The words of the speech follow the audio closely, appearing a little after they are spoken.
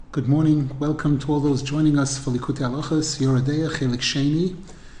Good morning. Welcome to all those joining us for Likutey Halakhos, Yoreh, Deah,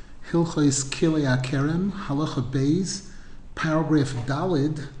 Hilkhos, Kiley, Kerem, Halakhos, paragraph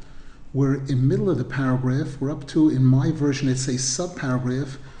Dalid. We're in the middle of the paragraph. We're up to, in my version, it's a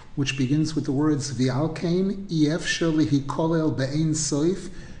sub-paragraph, which begins with the words V'alkein efshar lihikolel be'ein soif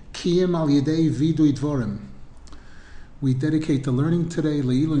kiyem al yedei vidui dvorim. We dedicate the learning today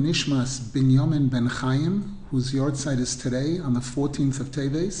Le'ilu Nishmas Binyamin Ben Chaim, whose yahrzeit is today on the 14th of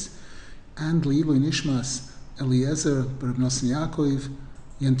Teves, and Le'ilu Nishmas Eliezer Reb Nosson Yaakov,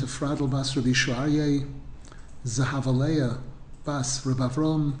 Yentefradel Bas Rabbi Shuarye, Zahavaleya Bas Reb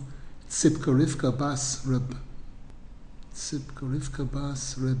Avrom, Tzipka Rivka Bas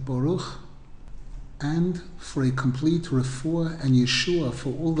Reb Baruch, and for a complete refuah and Yeshua for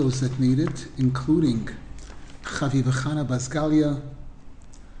all those that need it, including Chavivachana Bas Galia,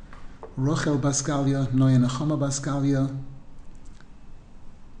 Rochel Bas Galia, Noya Nechama Bas Galia,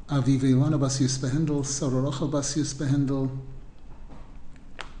 Aviva Ilona Bas Yusbehendel, Sarah Rochel Bas Yusbehendel,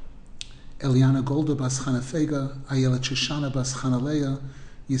 Eliana Golda Bas Chanafega, Ayela Shoshana Bas Chanaleya,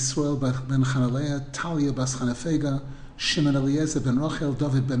 Yisrael Ben Chanaleya, Talia Bas Chanafega, Shimon Eliezer Ben Rochel,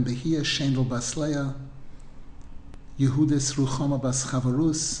 David Ben Behia, Shendel Bas Leah, Yehudis Ruchama Bas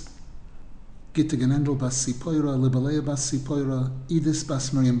Chavarus, Gitte Genendel Bas Sipoira, Libaleya Bas Sipoira, Edis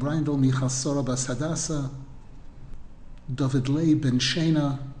Bas Miriam Brindel, Michal Sora Bas Hadassah, David Lei Ben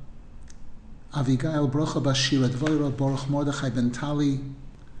Shena, Avigail Brocha Bas Shira Dvoira, Baruch Mordechai Ben Tali,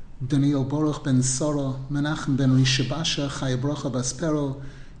 Daniel Baruch Ben Sora, Menachem Ben Rishabasha, Chaya Brocha Bas Perel,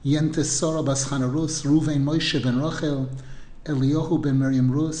 Yente Sora Bas Chanarus, Ruvain Moshe Ben Rochel, Eliyahu Ben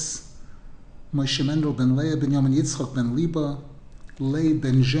Miriam Rus, Moshe Mendel Ben Leah, Benjamin Yitzchok Ben Liba, Lei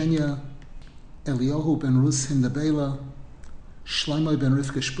Ben Zhenya, Eliyahu Ben Rus Hindabela, Shlomo Ben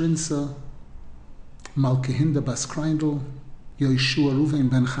Rivka Sprinza, Malkehinda Bas Kreindl, Yeshua Ruvain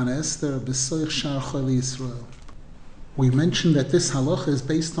Ben Chana Esther, Besoich Shar Choli Yisrael. We mentioned that this halacha is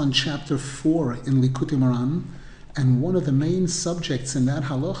based on chapter 4 in Likutey Moran, and one of the main subjects in that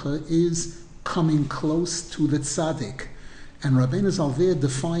halacha is coming close to the tzaddik. And Rabbeinu Zalveh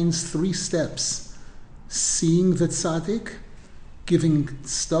defines 3 steps: seeing the tzaddik, giving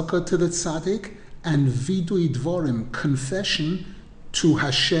tzedakah to the tzaddik, and vidui dvorim, confession to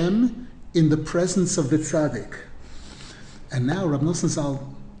Hashem in the presence of the tzaddik. And now Rab Nosson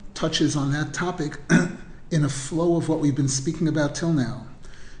Zal touches on that topic in a flow of what we've been speaking about till now.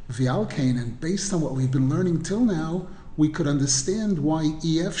 V'alkein, and based on what we've been learning till now, we could understand why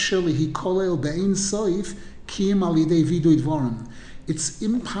efshar lihikolel be'ein soif kiyem al yedei vidui dvorim. It's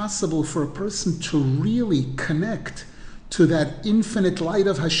impossible for a person to really connect to that infinite light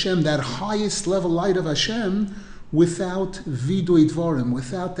of Hashem, that highest level light of Hashem, without vidui dvorim,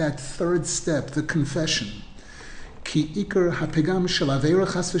 without that third step, the confession. Ki ikar hapegam shel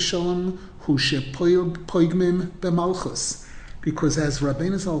aveira chas v'shalom hu shepoigmim b'malchus. Because as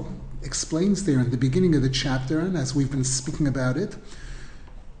Rabbeinu Zal explains there in the beginning of the chapter, and as we've been speaking about it,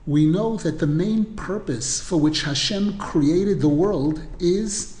 we know that the main purpose for which Hashem created the world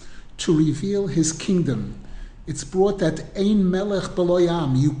is to reveal His kingdom. It's brought that Ein Melech B'lo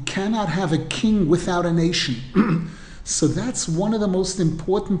Yam, you cannot have a king without a nation. So that's one of the most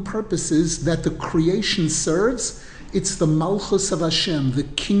important purposes that the creation serves. It's the Malchus of Hashem, the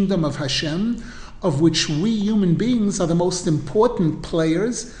kingdom of Hashem, of which we human beings are the most important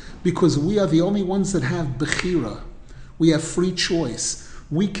players, because we are the only ones that have Bechira. We have free choice.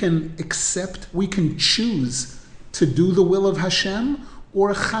 We can accept, we can choose to do the will of Hashem,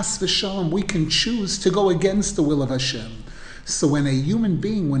 or chas v'shalom, we can choose to go against the will of Hashem. So when a human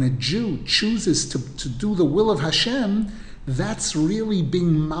being, when a Jew chooses to do the will of Hashem, that's really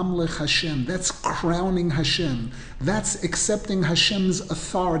being mamlech Hashem. That's crowning Hashem. That's accepting Hashem's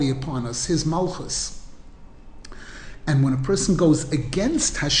authority upon us, His malchus. And when a person goes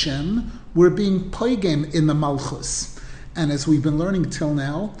against Hashem, we're being poigem in the malchus. And as we've been learning till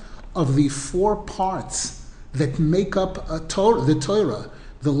now, of the 4 parts that make up the Torah,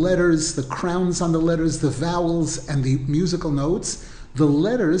 the letters, the crowns on the letters, the vowels, and the musical notes, the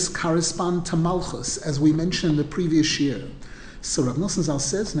letters correspond to Malchus, as we mentioned in the previous year. So Rav Nosson Zal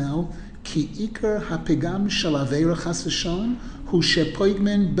says now, Ki ikar hapegam shel aveira chas v'shalom hu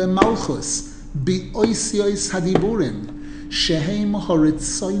shepoigmen b'malchus bi'oisiois hadiburim shehem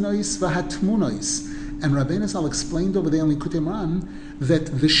horitzoinois v'hatmunois. And Rabbeinu Zal explained over there in Likutey Moran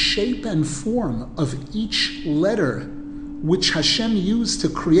that the shape and form of each letter which Hashem used to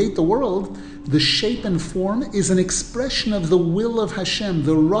create the world, the shape and form is an expression of the will of Hashem,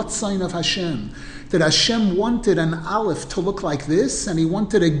 the Ratzain of Hashem. That Hashem wanted an Aleph to look like this, and He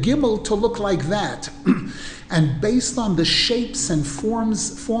wanted a Gimel to look like that. And based on the shapes and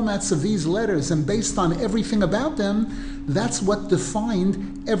formats of these letters, and based on everything about them, that's what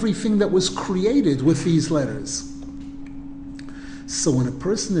defined everything that was created with these letters. So when a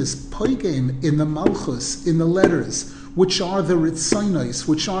person is poigem in the Malchus, in the letters, which are the ritzonos,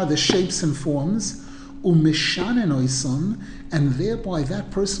 which are the shapes and forms, umishanenoison, and thereby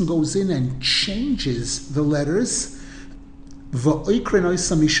that person goes in and changes the letters, and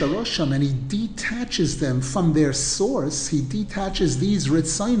he detaches them from their source. He detaches these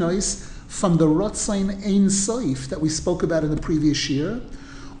ritzonos from the rotzain ein soif that we spoke about in the previous year.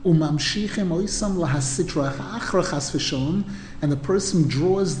 And the person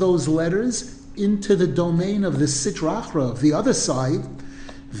draws those letters into the domain of the sitra achra, of the other side.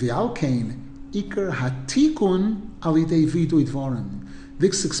 V'alkein ikar hatikun alidei vidui dvarim.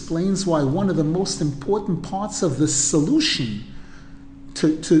 This explains why one of the most important parts of the solution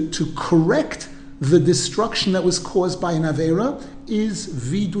to correct the destruction that was caused by an Avera is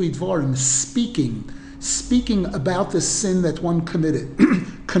vidui dvarim, speaking about the sin that one committed,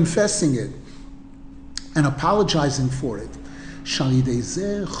 confessing it, and apologizing for it.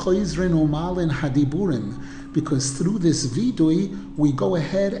 Because through this vidui, we go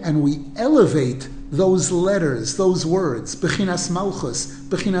ahead and we elevate those letters, those words, bechinas malchus,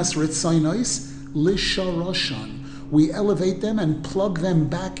 bechinas ritzonos, lisharoshan. We elevate them and plug them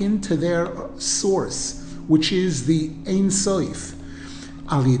back into their source, which is the Ein Soif.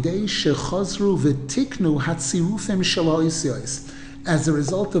 Al yidei shechazru v'tiknu hatzirufim shel ha'osyos. As a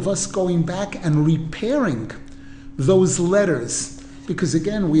result of us going back and repairing those letters, because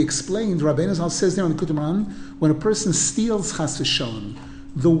again, we explained, Rabbeinu Zal says there in the Likutey, when a person steals chas v'shalom,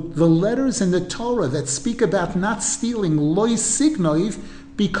 the letters in the Torah that speak about not stealing, loy signoiv,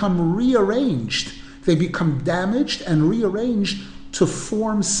 become rearranged. They become damaged and rearranged to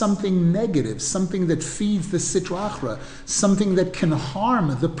form something negative, something that feeds the sitra achra, something that can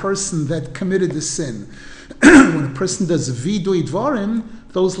harm the person that committed the sin. When a person does vidui dvarim,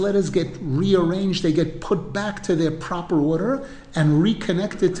 those letters get rearranged, they get put back to their proper order and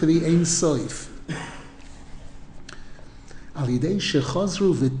reconnected to the Ein Soif. Al yidei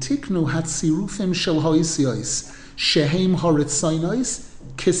shechazru v'tiknu hatzirufim shel ha'osyos shehem ha'ritzonos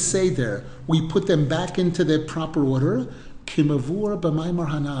keseder. We put them back into their proper order. Kimavur b'maimar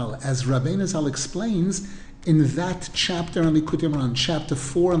hanal, as Rabbeinu Zal explains in that chapter in Likutey, chapter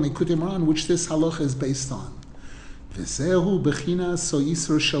 4 in Likutey, which this halacha is based on. V'zehu b'china so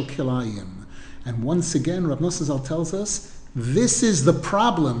yisur shel kilayim. And once again, Rav Nosson Zal tells us, this is the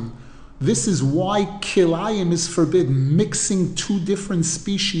problem. This is why kilayim is forbidden, mixing two different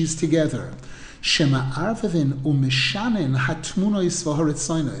species together. Shema arvavin umishanin hatmunois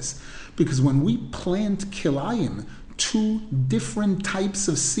v'horitzonos. Because when we plant kilayim, two different types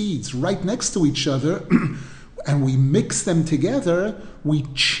of seeds right next to each other, and we mix them together, we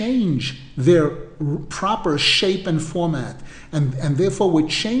change their proper shape and format. And therefore we're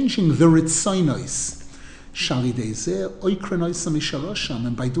changing the ritzonos.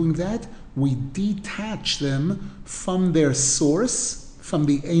 And by doing that, we detach them from their source, from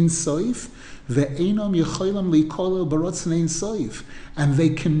the Ein Soif, and they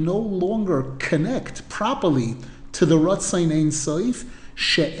can no longer connect properly to the Ratzain Ein Soif,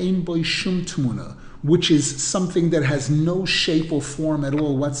 she'ein boi shum tmuna, which is something that has no shape or form at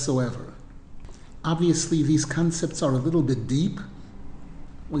all whatsoever. Obviously, these concepts are a little bit deep.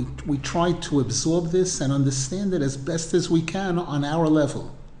 We try to absorb this and understand it as best as we can on our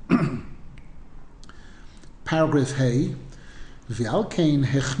level. Paragraph Hey, V'alkein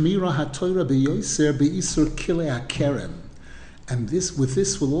hechmira haTorah beyoser beisur Kiley Kerem. And with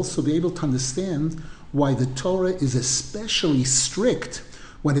this we'll also be able to understand why the Torah is especially strict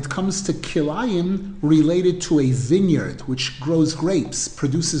when it comes to kilayim related to a vineyard which grows grapes,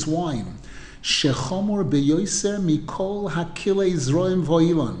 produces wine. Shechomor beyoser mikol hakilei zroim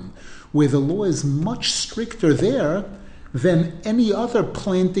voilon, where the law is much stricter there than any other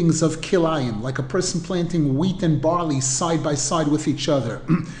plantings of kilayim, like a person planting wheat and barley side by side with each other.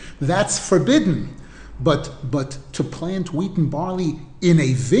 That's forbidden. But to plant wheat and barley in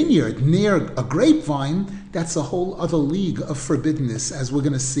a vineyard near a grapevine, that's a whole other league of forbiddenness, as we're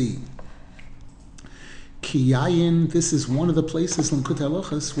going to see. Kiyayin, this is one of the places in Likutey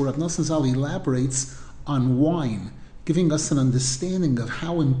Halakhos where Rav Nosson Zal elaborates on wine, giving us an understanding of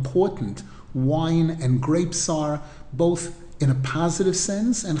how important wine and grapes are, both in a positive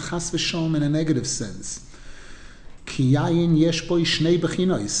sense and chas v'shalom in a negative sense. Kiyayin yesh boi shnei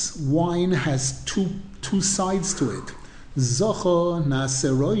bechinos. Wine has two sides to it. Zocho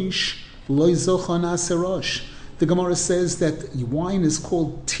na'aseh roish, loy zocho na'aseh rosh. The Gemara says that wine is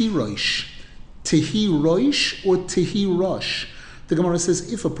called tirosh. Tehi roish or tehi rosh. The Gemara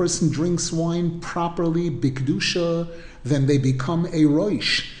says if a person drinks wine properly, bikdusha, then they become a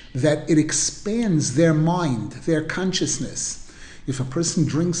roish, that it expands their mind, their consciousness. If a person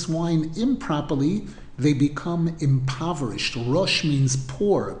drinks wine improperly, they become impoverished. Rosh means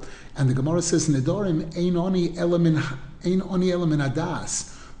poor. And the Gemara says, Nedorim ein oni elamin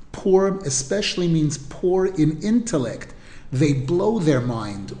adas. Poor especially means poor in intellect. They blow their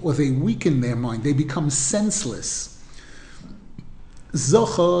mind or they weaken their mind. They become senseless.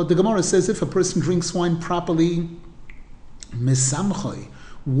 Zocha, the Gemara says, if a person drinks wine properly, mesamchoi,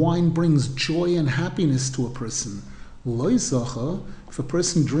 wine brings joy and happiness to a person. Loi zocha, if a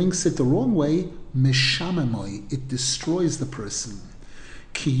person drinks it the wrong way, meshamemoi, it destroys the person.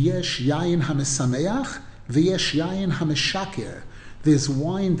 Ki yesh yayin hamesameach, v'yesh yayin hameshaker. There's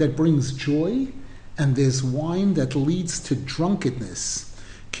wine that brings joy, and there's wine that leads to drunkenness.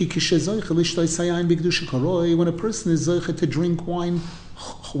 When a person is zoche to drink wine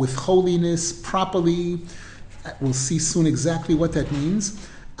with holiness, properly, we'll see soon exactly what that means.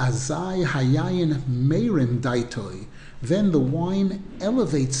 Azai hayayin meirim daitoi. Then the wine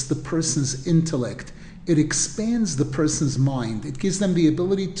elevates the person's intellect. It expands the person's mind. It gives them the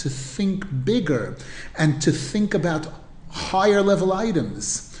ability to think bigger and to think about higher level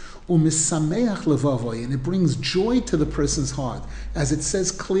items. Umisameach levavoy, and it brings joy to the person's heart, as it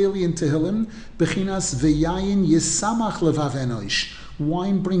says clearly in Tehillim, Bechinas v'yayin yisamach levav enosh.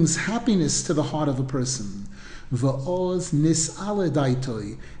 Wine brings happiness to the heart of a person. V'oz nis'ale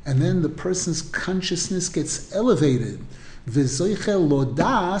daitoi, and then the person's consciousness gets elevated. V'zoiche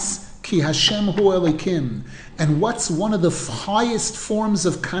lodas ki Hashem hu elikim. And what's one of the highest forms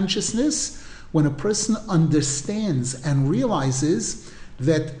of consciousness? When a person understands and realizes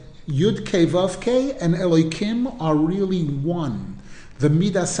that Yud Kei Vav Kei and Elokim are really one. The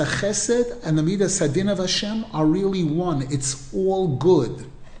Midas HaChesed and the Midas HaDin of Hashem are really one. It's all good.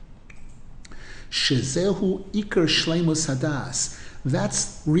 Shezehu Iker Shleimus Hadas.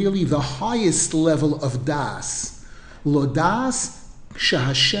 That's really the highest level of Das. Lo Das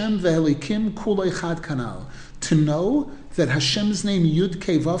Shehashem ve'Elokim kuloi chad kanal. To know that Hashem's name Yud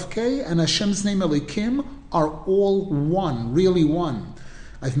Kei Vav Kei and Hashem's name Elokim are all one, really one.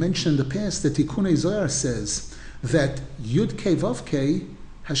 I've mentioned in the past that Tikkunei Zohar says that Yud Kei Vav Kei,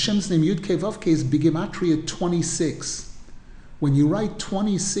 Hashem's name Yud Kei Vav Kei is Bigematria 26. When you write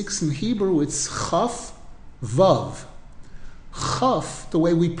 26 in Hebrew, it's Chaf Vav. Chaf, the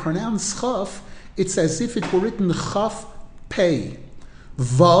way we pronounce Chaf, it's as if it were written Chaf Pei.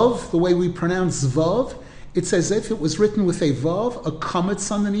 Vav, the way we pronounce Vav, it's as if it was written with a Vav, a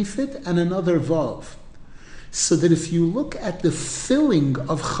kametz underneath it, and another Vav. So that if you look at the filling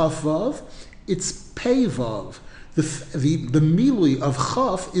of Chaf Vav, it's Pei Vav. The milui of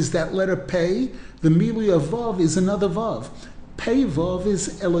Chaf is that letter Pei, the milui of Vav is another Vav. Pei Vav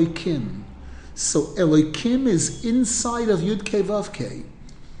is Elokim. So Elokim is inside of Yud Kei Vav Kei.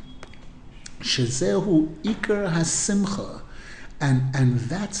 Shezehu Iker HaSimcha. And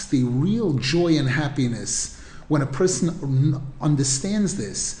that's the real joy and happiness. When a person understands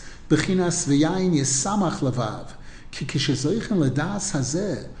this, Bechinas v'yayin yisamach levav, ki kishezoichen ledas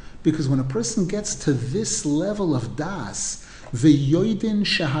hazeh, because when a person gets to this level of das, v'yoidin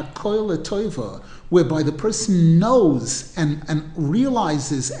shehakoil letoiva, whereby the person knows and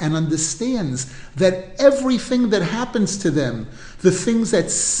realizes and understands that everything that happens to them, the things that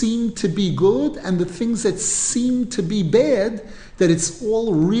seem to be good and the things that seem to be bad, that it's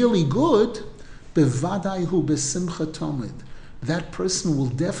all really good, bevadai hu besimcha tomid. That person will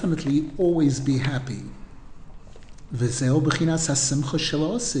definitely always be happy. And this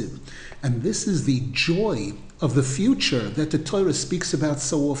is the joy of the future that the Torah speaks about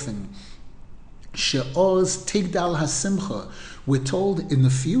so often. She'oz tigdal hasimcha. We're told in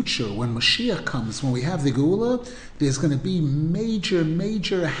the future, when Mashiach comes, when we have the Geula, there's going to be major,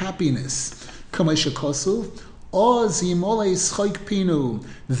 major happiness.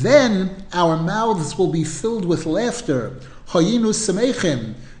 Then our mouths will be filled with laughter.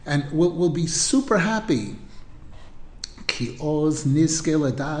 And we'll be super happy.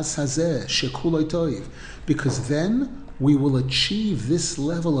 Because then we will achieve this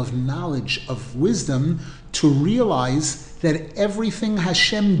level of knowledge, of wisdom, to realize that everything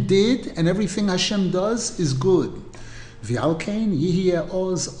Hashem did and everything Hashem does is good. And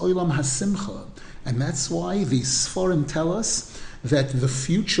that's why the Sforim tell us that the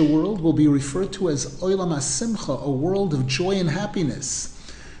future world will be referred to as Olam HaSimcha, a world of joy and happiness.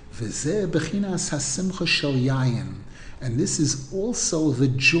 V'zeh bechinas hasimcha shel yayin. And this is also the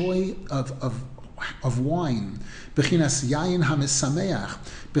joy of wine. Bechinas yayin hamesameach.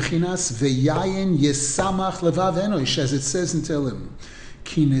 Bechinas veyayin yesamach levav enosh, as it says in Tehillim.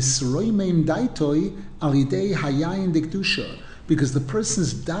 Ki nisroimim daitoi alidei hayayin dekdusha. Because the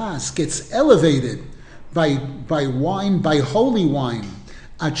person's das gets elevated by wine, by holy wine.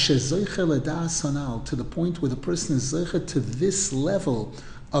 Ad shezoiche ledas hanal, to the point where the person is zoiche to this level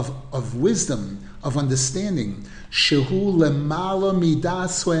of wisdom, of understanding. Shehu lemala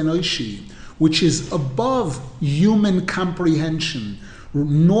midas enoishi, which is above human comprehension.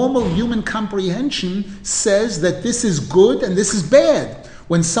 Normal human comprehension says that this is good and this is bad.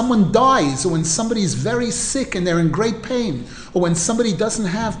 When someone dies, or when somebody is very sick and they're in great pain, or when somebody doesn't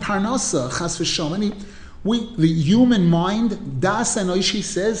have parnasa, chas v'shalom, the human mind, Das Enoshi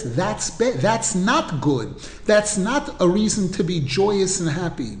says, that's bad, that's not good. That's not a reason to be joyous and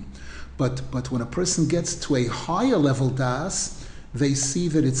happy. But when a person gets to a higher level Das, they see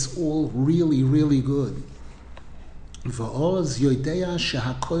that it's all really, really good. And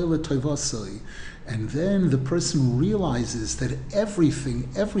then the person realizes that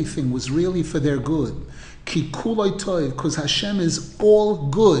everything was really for their good. Because Hashem is all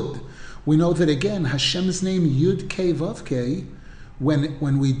good. We know that again, Hashem's name Yud Kei Vav Kei,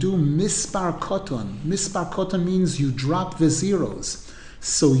 when we do Mispar Koton means you drop the zeros.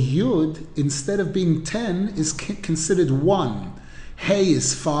 So Yud, instead of being 10, is considered 1. Hey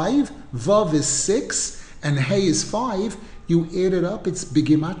is 5, Vav is 6, and Hey is 5. You add it up, it's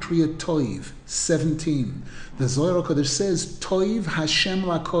Bigimatria Toiv, 17. The Zohar HaKadosh says, Toiv Hashem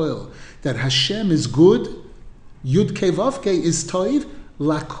Lakoil, that Hashem is good, Yud Kei Vav Kei is Toiv,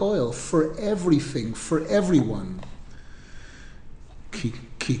 Lakoil, for everything, for everyone. Ki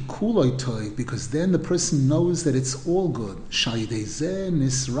kuloi Toiv, because then the person knows that it's all good. Shayidezeh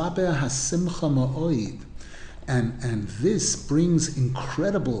nisrabe hasimcha ma'oid. And this brings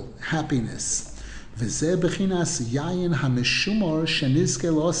incredible happiness. V'zeh bechinas yayin hameshumor shenizke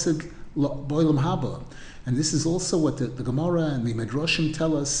losig boilam haba. And this is also what the Gemara and the Midrashim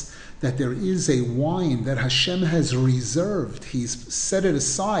tell us, that there is a wine that Hashem has reserved. He's set it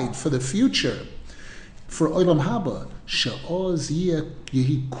aside for the future, for olam haba. She'oz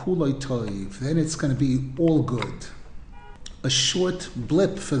yehi kuloi toiv. Then it's going to be all good. A short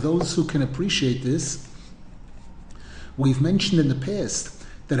blip for those who can appreciate this. We've mentioned in the past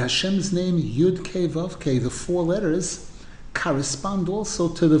that Hashem's name, Yud Kei Vav Kei, the 4 letters, correspond also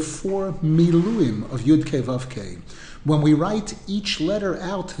to the 4 miluim of Yud Kei Vav Kei. When we write each letter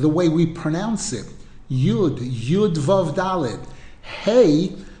out the way we pronounce it, Yud Vav Daled,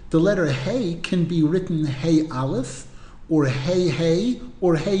 Hey, the letter Hey can be written Hey Aleph, or Hey,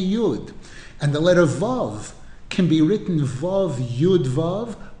 or Hey Yud. And the letter Vav can be written Vav Yud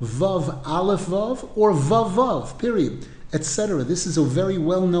Vav, Vav Aleph Vav, or Vav Vav, period, etc. This is a very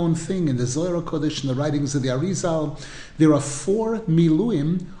well-known thing in the Zohar HaKodesh and the writings of the Arizal. There are 4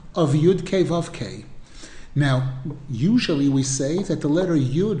 miluim of Yud Kei Vav Kei. Now, usually we say that the letter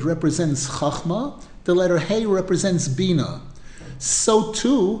Yud represents Chachma, the letter Hey represents Bina. So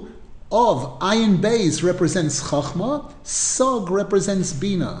too, of Ayin Beis represents Chachma, Sog represents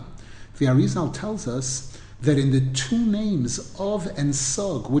Bina. The Arizal tells us that in the 2 names of and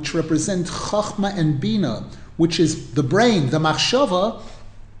Sog, which represent Chachma and Bina, which is the brain, the Machshava,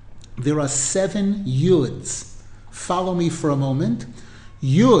 there are 7 Yuds. Follow me for a moment.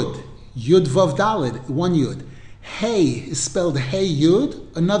 Yud Vav Daled, 1 Yud. Hey is spelled Hey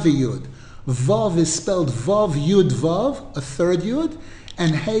Yud, another Yud. Vav is spelled Vav Yud Vav, a 3rd Yud.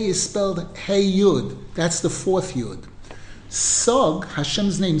 And Hey is spelled Hey Yud, that's the 4th Yud. Sog,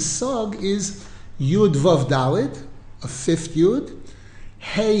 Hashem's name Sog, is Yud Vav Daled, a 5th Yud.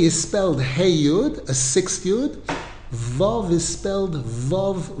 Hey is spelled Hey Yud, a 6th Yud. Vav is spelled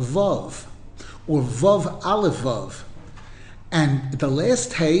Vav Vav, or Vav Aleph Vav. And the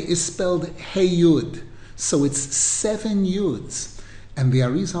last Hey is spelled Hey Yud. So it's 7 Yuds. And the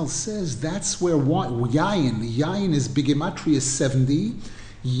Arizal says that's where Yayin is Bigimatria 70.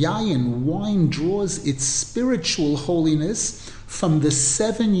 Yayin, wine, draws its spiritual holiness from the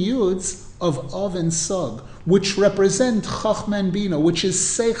 7 Yuds of and Sog, which represent Chachma and Bina, which is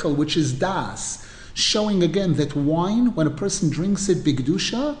Seichel, which is Das, showing again that wine, when a person drinks it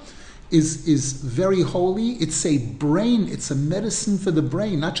Bigdusha, is very holy. It's a brain, it's a medicine for the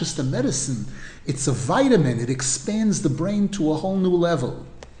brain, not just a medicine, it's a vitamin. It expands the brain to a whole new level.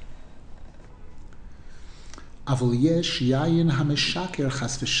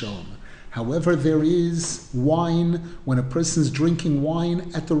 However, there is wine when a person's drinking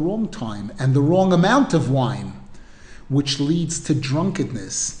wine at the wrong time and the wrong amount of wine, which leads to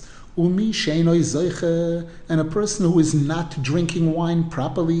drunkenness. Umi she'enoi zoiche, and a person who is not drinking wine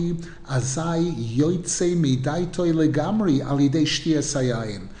properly, azai yoitze midaitoi legamri alidei shtias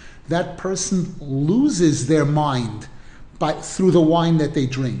hayayin. That person loses their mind through the wine that they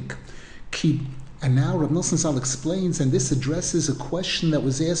drink. And now Rav Nosson Zal explains, and this addresses a question that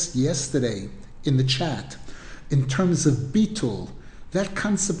was asked yesterday in the chat, in terms of bitul. That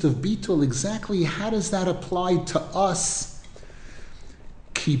concept of bitul, exactly how does that apply to us?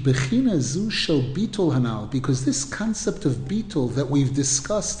 Ki bechina zu shel bitul hanal, because this concept of bitul that we've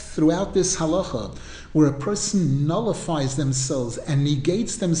discussed throughout this halacha, where a person nullifies themselves and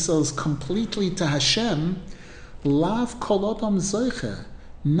negates themselves completely to Hashem, lav kol adam zoiche.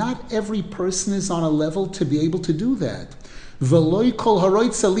 Not every person is on a level to be able to do that. V'loi kol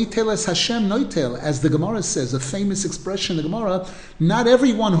haroitze liteles Hashem noitel, as the Gemara says, a famous expression in the Gemara. Not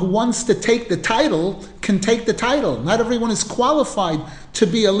everyone who wants to take the title can take the title. Not everyone is qualified to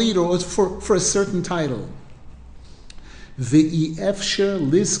be a leader or for a certain title. V'efsher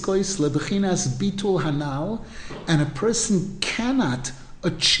liskois lebechinas bitul hanal, and a person cannot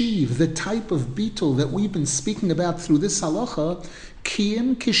achieve the type of bitul that we've been speaking about through this halacha,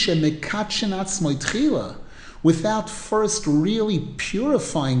 kiyim kishemekatchen atzmoi tchila, without first really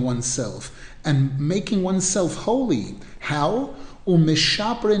purifying oneself and making oneself holy. How?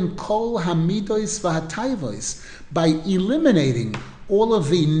 Umeshaprin kol hamidois v'hatayvos, by eliminating all of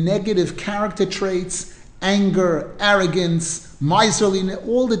the negative character traits, anger, arrogance, miserliness,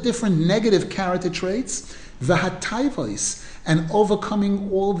 all the different negative character traits, v'hatayvos, and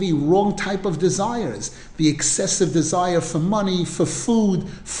overcoming all the wrong type of desires, the excessive desire for money, for food,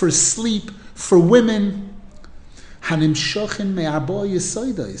 for sleep, for women. Hanimshochin me'arbo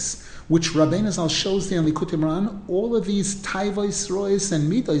yisoidos, which Rabbeinu Zal shows there in Likutey Moharan, all of these tayvos rois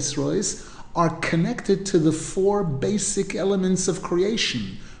and midos rois are connected to the four basic elements of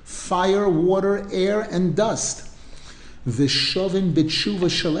creation: fire, water, air, and dust. V'shovin b'tshuva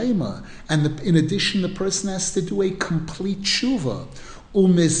shalema, and in addition, the person has to do a complete tshuva.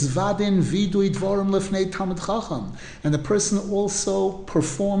 Umizvadin vidui dvorim lefnei talmid chacham, and the person also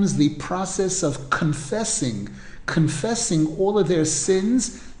performs the process of confessing all of their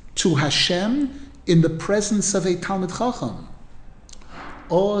sins to Hashem in the presence of a talmid chacham.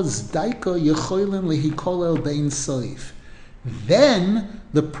 Oz daika yecholim lehikolel bein soif. Then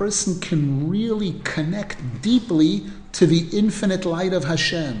the person can really connect deeply to the infinite light of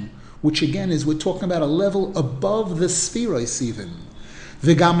Hashem, which again is, we're talking about a level above the spheros even.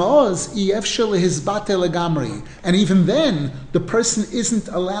 And even then, the person isn't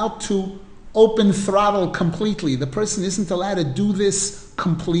allowed to open throttle completely. The person isn't allowed to do this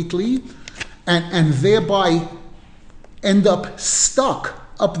completely and thereby end up stuck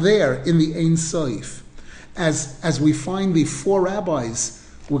up there in the Ein Sof. As we find the four rabbis,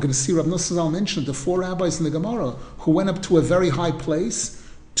 we're going to see Rav Nosson Zal mention the four rabbis in the Gemara who went up to a very high place.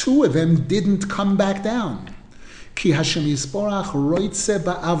 Two of them didn't come back down. Ki Hashem Yisborach roitze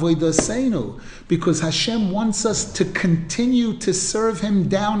ba'avodaseinu, because Hashem wants us to continue to serve Him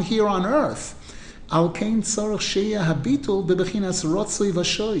down here on earth. Al kein tzarich sheya habitul bebechinas rotzoi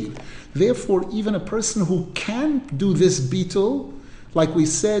v'shoiv. Therefore, even a person who can do this bitul, like we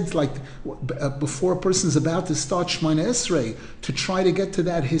said, before a person is about to start Shemona Esrei, to try to get to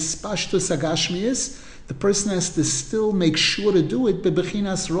that hispashtus agashmius, the person has to still make sure to do it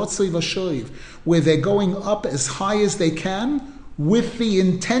bebechinas rotzoi v'shoiv, where they're going up as high as they can with the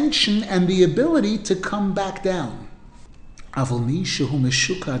intention and the ability to come back down.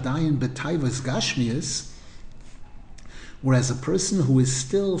 Whereas a person who is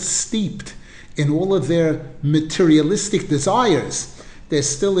still steeped in all of their materialistic desires, they're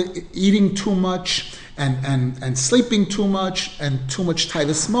still eating too much and sleeping too much and too much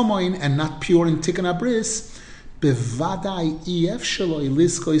Teves momoin and not pure in Tikkun Abris,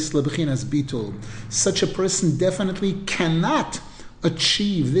 such a person definitely cannot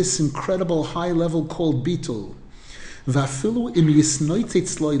achieve this incredible high level called bitul. Vafilu im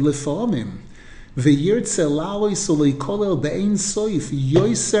yisnoititz loy lefamim v'yirtze lawoi soloi kolel be'ein soif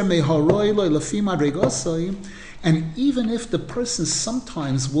yoiser meharoi loy lefim adregosoi. And even if the person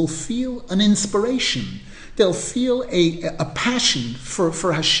sometimes will feel an inspiration, they'll feel a passion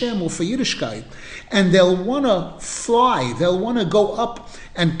for Hashem or for Yiddishkeit, and they'll want to fly, they'll want to go up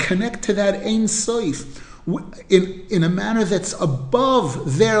and connect to that Ein Sof in a manner that's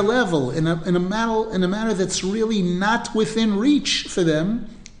above their level, in a manner that's really not within reach for them.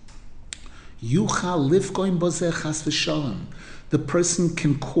 Yuchal lifkoim bozeh chas v'shalom. The person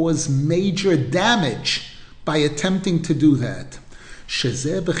can cause major damage by attempting to do that. This is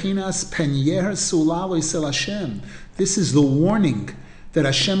the warning that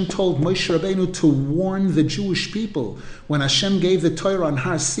Hashem told Moshe Rabbeinu to warn the Jewish people. When Hashem gave the Torah on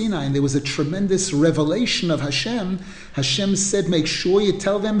Har Sinai and there was a tremendous revelation of Hashem, Hashem said, make sure you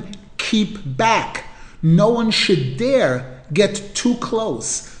tell them, keep back. No one should dare get too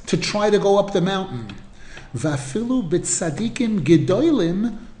close to try to go up the mountain. Vafilu b'tzadikim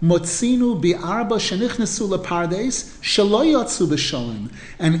gedolim motzinu bi'arba shenichnesu lepardes shelo yatzu b'sholem.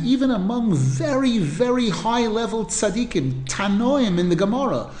 And even among very, very high-level tzadikim, tanoim in the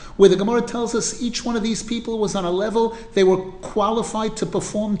Gemara, where the Gemara tells us each one of these people was on a level they were qualified to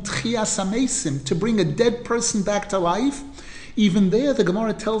perform tchias hamesim, to bring a dead person back to life. Even there, the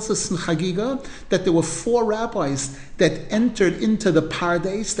Gemara tells us in Chagiga that there were 4 rabbis that entered into the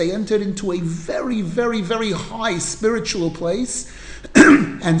Pardes. They entered into a very, very, very high spiritual place,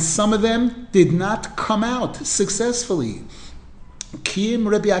 and some of them did not come out successfully. Kim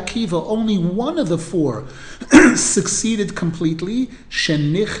Rabbi Akiva, only one of the 4 succeeded completely.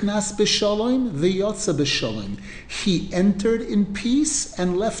 Shenichnas b'shalom v'yotza b'shalom. He entered in peace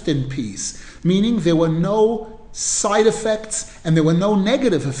and left in peace, meaning there were no side effects and there were no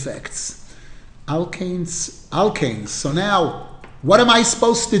negative effects. Alkanes. So now, what am I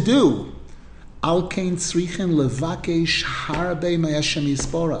supposed to do? Alkain tzrichin levakesh harbe me'Hashem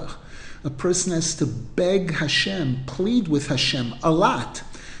yisborach. A person has to beg Hashem, plead with Hashem a lot.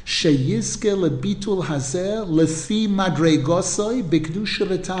 Sheyizke lebitul hazeh lefi madregosoi b'kedusha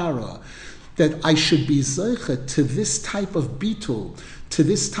v'tara. That I should be zeicha to this type of bitul, to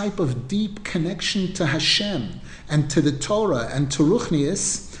this type of deep connection to Hashem and to the Torah and to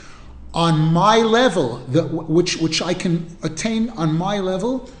Ruchnius on my level, which I can attain on my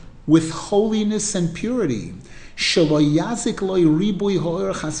level with holiness and purity.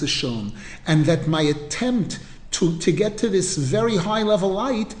 And that my attempt to get to this very high level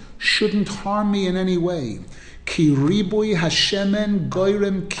light shouldn't harm me in any way. Ki riboy hashemen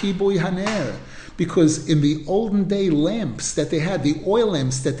goyrem kiboy haner. Because in the olden day lamps that they had, the oil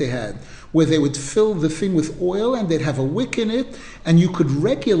lamps that they had, where they would fill the thing with oil and they'd have a wick in it, and you could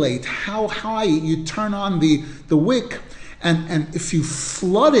regulate how high you turn on the wick. And if you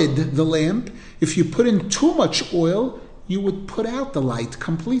flooded the lamp, if you put in too much oil, you would put out the light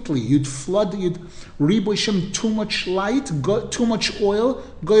completely. You'd ribushim, too much light, too much oil,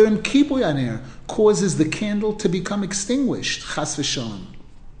 goyrem kiboy haner, causes the candle to become extinguished. Chas v'shalom.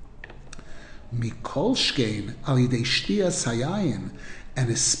 Mikol shkein al yidei shtiyas hayayin, and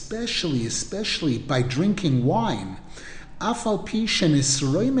especially by drinking wine. Afal pi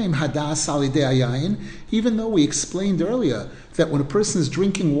shenisroimim hadas al yidei hayayin, even though we explained earlier that when a person is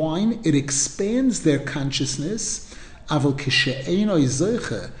drinking wine, it expands their consciousness. Aval kishe'eino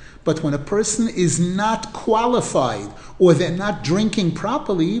zoche. But when a person is not qualified or they're not drinking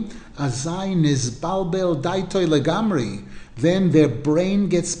properly, azai nizbalbel daitoi legamri, then their brain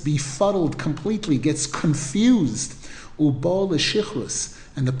gets befuddled completely, gets confused. Ubol l'shichrus,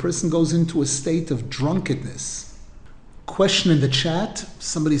 and the person goes into a state of drunkenness. Question in the chat,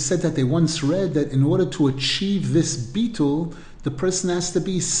 somebody said that they once read that in order to achieve this bitul, the person has to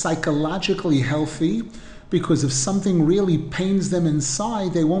be psychologically healthy, because if something really pains them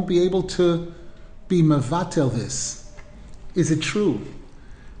inside, they won't be able to be mevatel this. Is it true?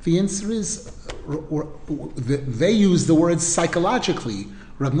 The answer is, they use the word psychologically.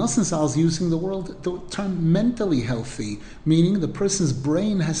 Rab Nosson Zal is using the term mentally healthy, meaning the person's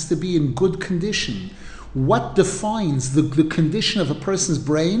brain has to be in good condition. What defines the condition of a person's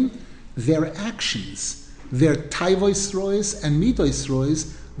brain? Their actions, their taivos rois and midos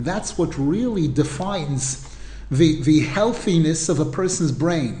rois. That's what really defines the healthiness of a person's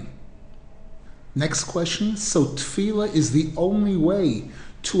brain. Next question. So tefillah is the only way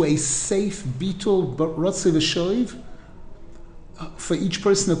to a safe bitul rotzei v'shoiv for each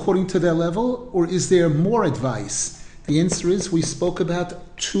person according to their level, or is there more advice? The answer is we spoke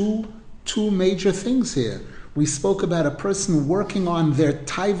about two major things here. We spoke about a person working on their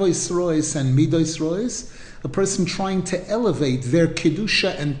taivos rois and midos rois, a person trying to elevate their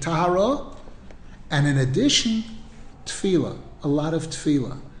kedusha and tahara, and in addition, tefillah, a lot of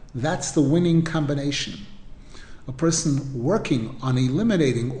tefillah. That's the winning combination. A person working on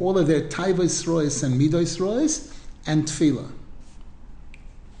eliminating all of their taivos rois and midos rois and tefillah.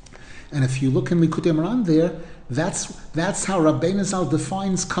 And if you look in Likutey Moharan there, that's how Rabbeinu Zal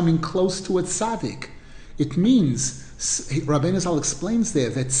defines coming close to a tzaddik. It means, Rabbeinu Zal explains there,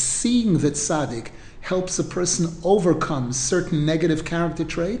 that seeing the tzaddik helps a person overcome certain negative character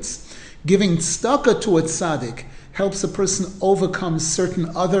traits. Giving tzedakah to a tzaddik helps a person overcome certain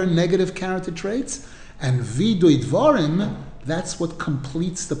other negative character traits. And vidui dvarim, that's what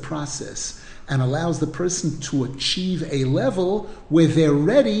completes the process. and allows the person to achieve a level where they're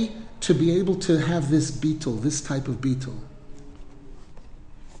ready to be able to have this beetle, this type of beetle.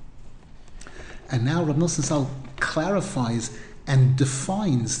 And now Rav Nosson Zal clarifies and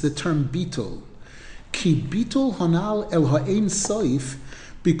defines the term beetle. Ki beetle honal el ha'ein soif,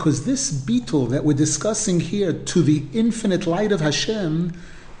 because this beetle that we're discussing here, to the infinite light of Hashem,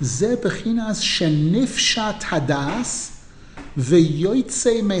 ze bechinas shenifshat hadas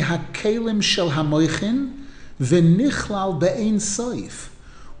veyoytze mehakelim shel hamoichin venichlal be'ein soif.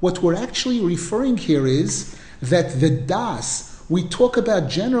 What we're actually referring here is that the das, we talk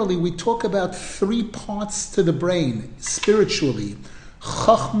about three parts to the brain, spiritually.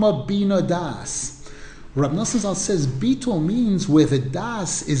 Chachma, Bina, Das. Rav Nosson Zal says Bitul means where the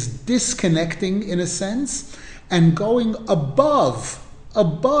Das is disconnecting, in a sense, and going above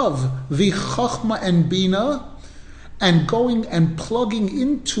the Chachma and Bina, and going and plugging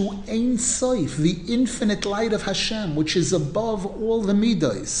into Ein Sof, the infinite light of Hashem, which is above all the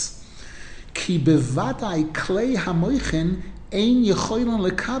Midas. Ki bevadai klei hamoichin ein yechoylon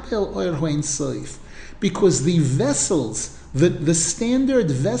lekabel oir Ein Sof, because the vessels, the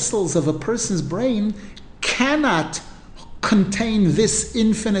standard vessels of a person's brain cannot contain this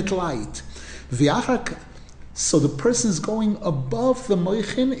infinite light. So the person's going above the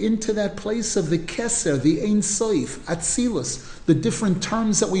moichin into that place of the keser, the ein soif, atzilus, the different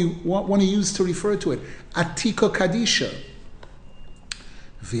terms that we want to use to refer to it, atiko kadisha.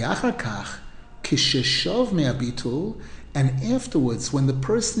 V'achar kach, kisheshov me'abitul, and afterwards, when the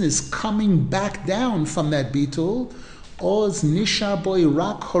person is coming back down from that bitul, oz nishar boy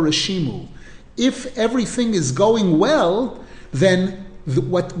rak horashimu. If everything is going well, then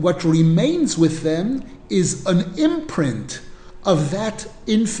what remains with them is an imprint of that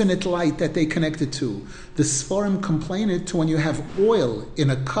infinite light that they connected to. The Sforim complain it to when you have oil in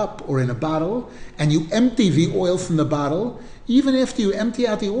a cup or in a bottle, and you empty the oil from the bottle. Even after you empty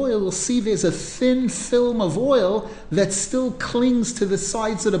out the oil, you'll see there's a thin film of oil that still clings to the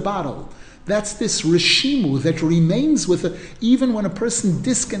sides of the bottle. That's this reshimu that remains with it, even when a person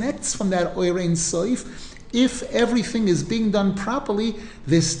disconnects from that oirein soif. If everything is being done properly,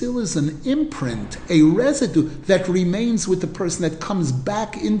 there still is an imprint, a residue that remains with the person that comes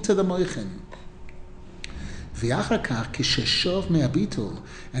back into the moichin.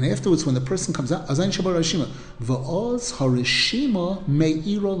 And afterwards, when the person comes out, and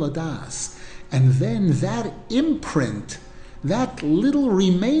then that imprint, that little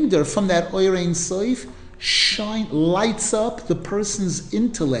remainder from that oirein soif, lights up the person's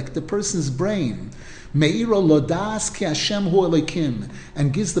intellect, the person's brain. Me'iro lodas ki Hashem hu Elokim,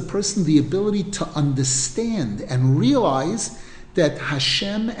 and gives the person the ability to understand and realize that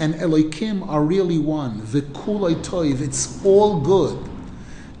Hashem and Elokim are really one. V'kuloi toiv, it's all good.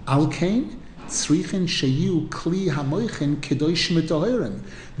 Alkein tzrichin sheyu kli hamoichin kedoshim v'toherim.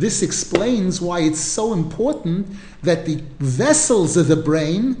 This explains why it's so important that the vessels of the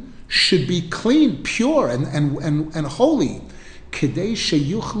brain should be clean, pure, and holy. In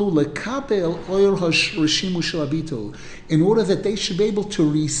order that they should be able to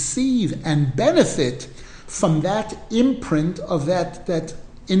receive and benefit from that imprint of that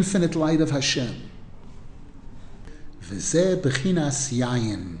infinite light of Hashem.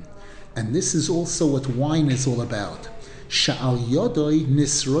 And this is also what wine is all about.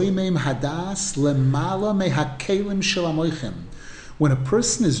 When a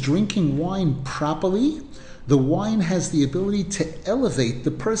person is drinking wine properly, the wine has the ability to elevate the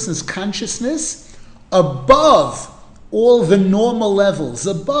person's consciousness above all the normal levels,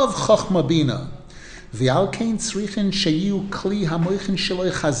 above Chachma Bina.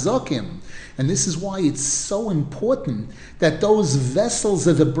 And this is why it's so important that those vessels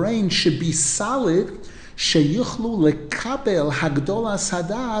of the brain should be solid, so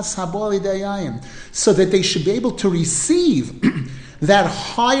that they should be able to receive that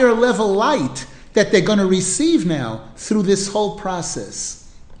higher level light that they're going to receive now through this whole process.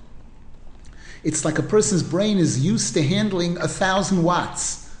 It's like a person's brain is used to handling 1,000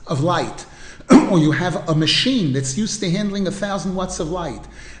 watts of light, or you have a machine that's used to handling 1,000 watts of light.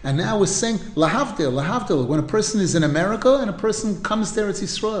 And now we're saying, lahavdil, when a person is in America and a person comes there, it's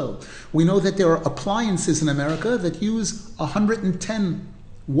Israel. We know that there are appliances in America that use 110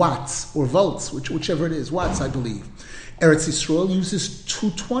 watts or volts, whichever it is, watts, I believe. Eretz Yisrael uses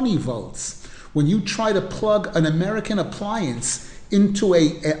 220 volts. When you try to plug an American appliance into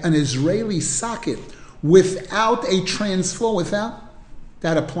an Israeli socket without a transformer,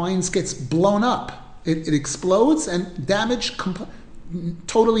 that appliance gets blown up. It explodes and damage,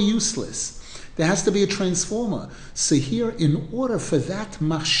 totally useless. There has to be a transformer. So here, in order for that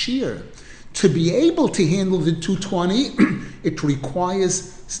mashir To be able to handle the 220, it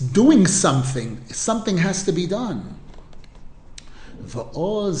requires doing something. Something has to be done.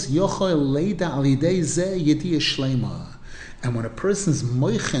 And when a person's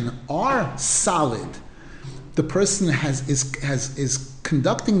moichin are solid, the person is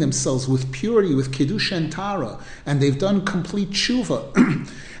conducting themselves with purity, with kedusha and tara, and they've done complete tshuva.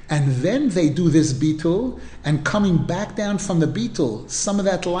 And then they do this bitul, and coming back down from the bitul, some of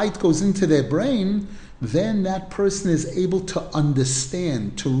that light goes into their brain, then that person is able to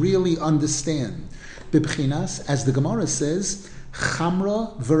understand, to really understand. Bibchinas, as the Gemara says,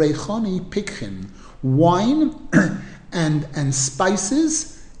 chamra v'reichoni pikhin. Wine and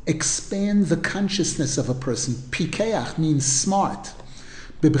spices expand the consciousness of a person. Pikeach means smart.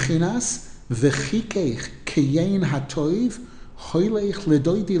 Bibchinas, v'chikeich keyein hatoiv,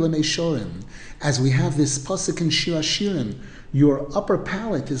 as we have this pasuk in Shir Hashirim, your upper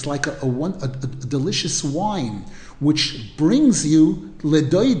palate is like a delicious wine, which brings you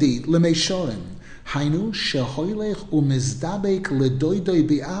ledoidi lemeshorim. Hainu shehoilech umizdabek ledoidoi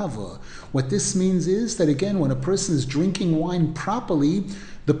bi'ava. What this means is that, again, when a person is drinking wine properly,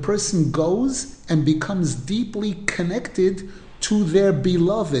 the person goes and becomes deeply connected to their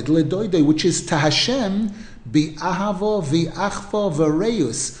beloved, ledoidoi, which is to Hashem, bi'ahava v'achva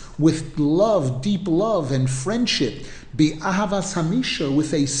v'reus, with love, deep love and friendship. Bi'ahavas hamisha,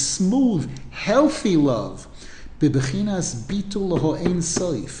 with a smooth, healthy love. Bi'bechinas bitul loho ein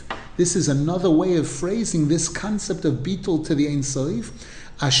soif. This is another way of phrasing this concept of bitul to the ein soif.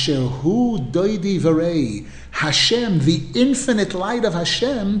 Asher hu doidi v'rei. Hashem, the infinite light of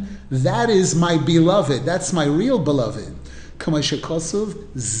Hashem, that is my beloved. That's my real beloved. As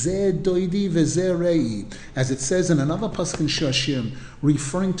it says in another pasuk in Shir Hashirim,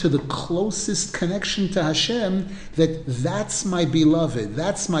 referring to the closest connection to Hashem, that's my beloved,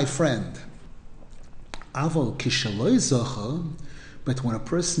 that's my friend. But when a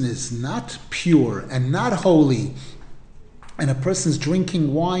person is not pure and not holy, and a person is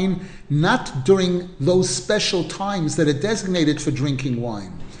drinking wine not during those special times that are designated for drinking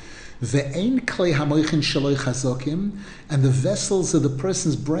wine, and the vessels of the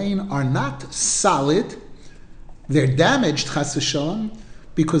person's brain are not solid, they're damaged, chas v'shalom,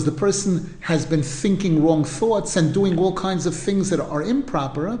 because the person has been thinking wrong thoughts and doing all kinds of things that are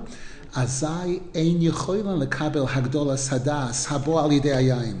improper, then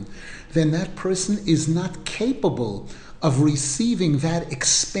that person is not capable of receiving that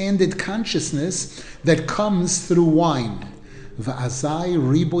expanded consciousness that comes through wine. And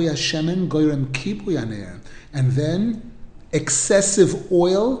then excessive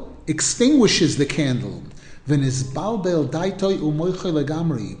oil extinguishes the candle. And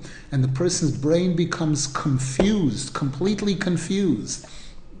the person's brain becomes confused, completely confused.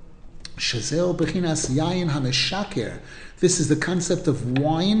 This is the concept of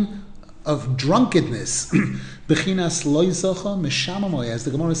wine, of drunkenness. As the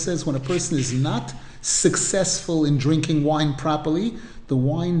Gemara says, when a person is not successful in drinking wine properly, the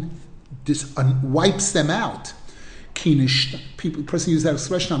wine wipes them out. Person uses that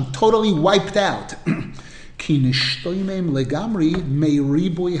expression, I'm totally wiped out.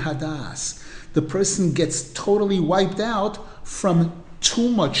 The person gets totally wiped out from too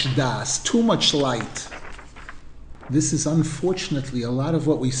much das, too much light. This is unfortunately a lot of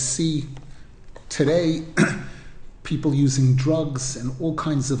what we see today, people using drugs and all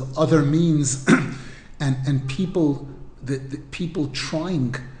kinds of other means, and people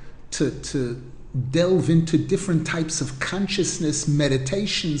trying to delve into different types of consciousness,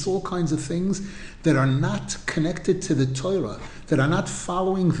 meditations, all kinds of things that are not connected to the Torah, that are not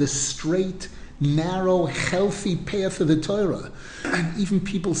following the straight, narrow, healthy path of the Torah. And even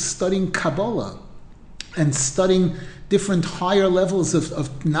people studying Kabbalah and studying different higher levels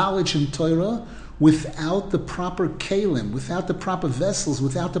of knowledge in Torah without the proper kalim, without the proper vessels,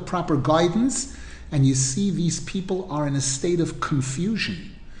 without the proper guidance, and you see these people are in a state of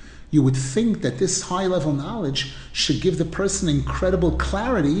confusion. You would think that this high-level knowledge should give the person incredible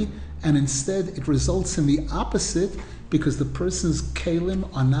clarity, and instead it results in the opposite, because the person's kalim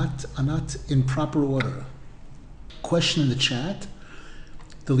are not in proper order. Question in the chat.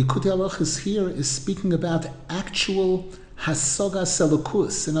 The Likutey Halakhos here is speaking about actual hasagas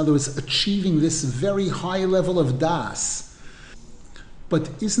Hilkhos, in other words, achieving this very high level of das. But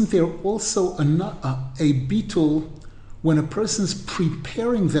isn't there also a bitul when a person's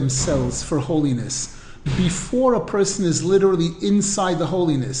preparing themselves for holiness, before a person is literally inside the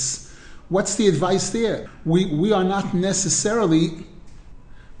holiness? What's the advice there? We are not necessarily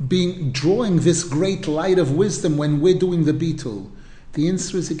drawing this great light of wisdom when we're doing the bitul. The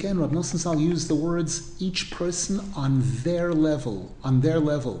answer is, again, Rav Nosson Zal used the words, each person on their level,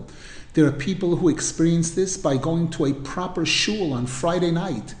 There are people who experience this by going to a proper shul on Friday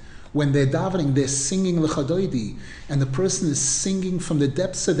night. When they're davening, they're singing Likutey, and the person is singing from the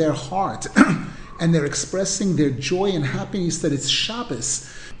depths of their heart, and they're expressing their joy and happiness that it's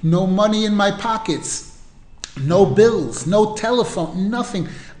Shabbos. No money in my pockets, no bills, no telephone, nothing.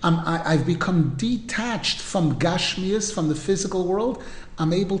 I've become detached from Gashmias, from the physical world.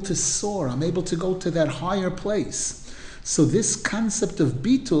 I'm able to soar. I'm able to go to that higher place. So this concept of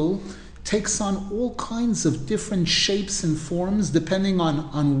Bitul takes on all kinds of different shapes and forms depending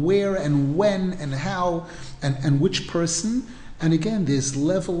on where and when and how and which person. And again, there's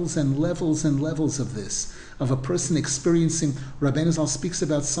levels and levels and levels of this, of a person experiencing. Rabbeinu Zal speaks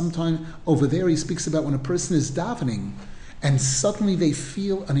about sometime over there, he speaks about when a person is davening and suddenly they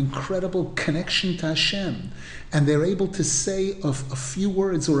feel an incredible connection to Hashem, and they're able to say a few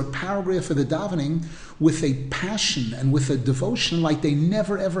words or a paragraph of the davening with a passion and with a devotion like they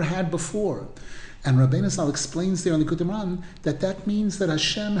never ever had before. And Rabbeinu Zal explains there on the Likutey that means that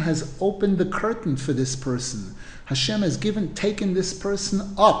Hashem has opened the curtain for this person. Hashem has taken this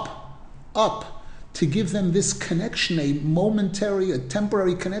person up, to give them this connection, a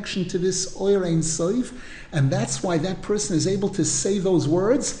temporary connection to this Oyer Ein Sof, and that's why that person is able to say those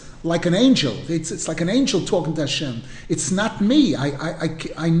words like an angel. It's like an angel talking to Hashem. It's not me.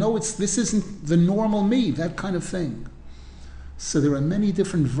 I know this isn't the normal me, that kind of thing. So there are many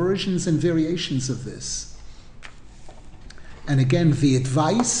different versions and variations of this. And again, the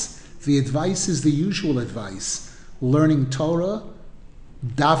advice is the usual advice. Learning Torah,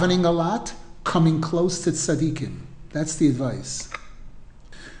 davening a lot, coming close to tzaddikim. That's the advice.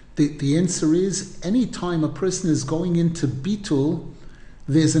 The answer is, anytime a person is going into bitul,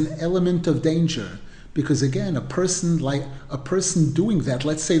 there's an element of danger. Because again, a person doing that,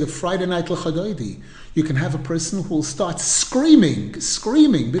 let's say the Friday night Likutey, you can have a person who will start screaming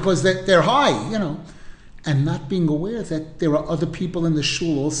because they're high, and not being aware that there are other people in the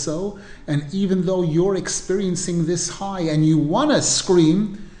shul also, and even though you're experiencing this high and you want to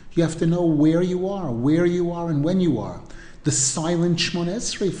scream, you have to know where you are and when you are. The silent Shmona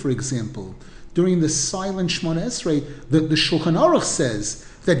Esrei, for example. During the silent Shmona Esrei, the Shulchan Aruch says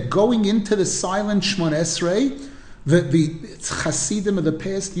that going into the silent Shmona Esrei, the Hasidim of the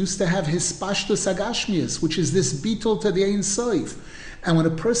past used to have hispashtus agashmias, which is this bitul to the Ein Sof. And when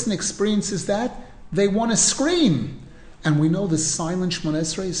a person experiences that, they want to scream. And we know the silent Shmona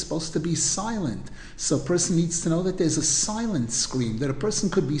Esrei is supposed to be silent. So a person needs to know that there's a silent scream, that a person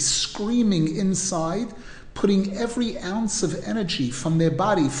could be screaming inside, putting every ounce of energy from their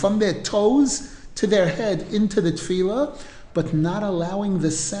body, from their toes to their head into the tefillah, but not allowing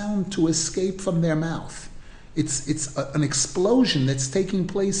the sound to escape from their mouth. It's an explosion that's taking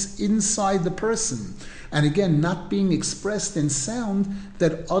place inside the person. And again, not being expressed in sound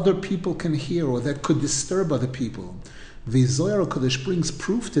that other people can hear or that could disturb other people. The Zohar HaKadosh brings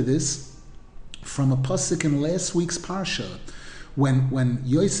proof to this from a pasuk in last week's parsha, when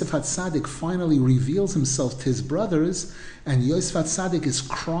Yosef HaTzadik finally reveals himself to his brothers, and Yosef HaTzadik is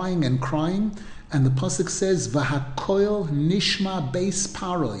crying, and the pasuk says, "V'hakoil nishma beis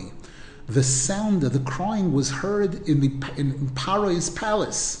paroi." The sound of the crying was heard in Paro's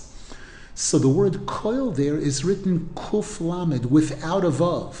palace. So the word koil there is written kuf lamed, without a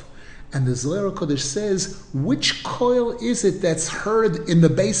vav. And the Zohar HaKadosh says, which koil is it that's heard in the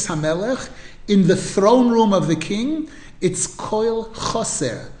Beis HaMelech, in the throne room of the king? It's koil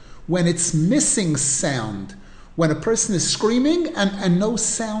choser, when it's missing sound, when a person is screaming and no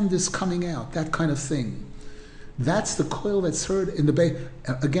sound is coming out, that kind of thing. That's the koil that's heard in the Beis,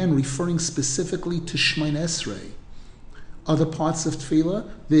 again referring specifically to Shemona Esrei. Other parts of tefillah,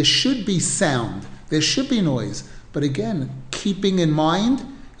 there should be sound, there should be noise, but again, keeping in mind,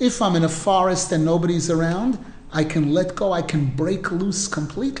 if I'm in a forest and nobody's around, I can let go, I can break loose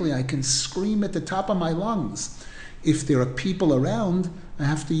completely, I can scream at the top of my lungs. If there are people around, I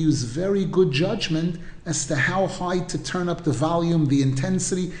have to use very good judgment as to how high to turn up the volume, the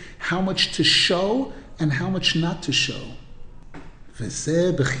intensity, how much to show and how much not to show. Now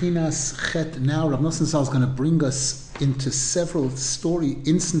Rav Nosson Zal is going to bring us into several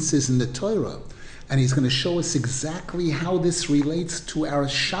instances in the Torah, and he's going to show us exactly how this relates to our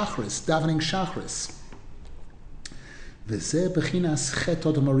Shachris, davening Shachris.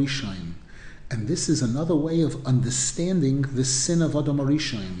 And this is another way of understanding the sin of Adam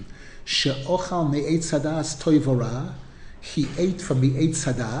HaRishon. She'ochal me'etz hadas toiv v'ra, he ate from the eitz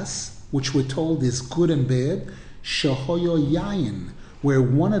hadas, which we're told is good and bad. Shehoyo yayin, where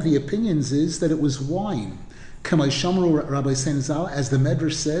one of the opinions is that it was wine. K'may Shamru Rabbi Sein Zal, as the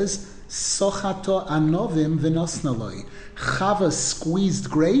Medrash says, Sochato anovim v'nosnaloi. Chava squeezed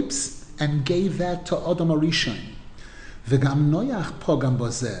grapes and gave that to Adam Arishon. V'gam Noach pogam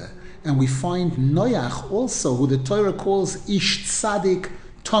bozeh. And we find Noach also, who the Torah calls Ish Tzadik,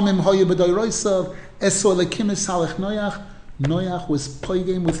 Tomim Hoyu B'doyroisav, Eso Lekim Salech Noach. Noach was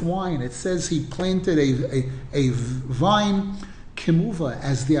pogam with wine. It says he planted a vine, Kimuva,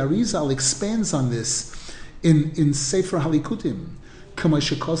 as the Arizal expands on this in Sefer Halikutim.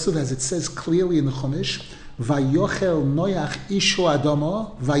 Kamashikosuv, as it says clearly in the Chumash, Vayochel Noach Ishu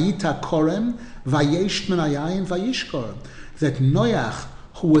Adamo, Vayita Korem, Vayesh Menayayin, Vayishkor. That Noach,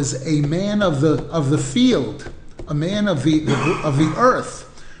 who was a man of the field, a man of the earth,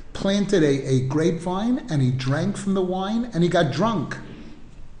 planted a grapevine, and he drank from the wine, and he got drunk.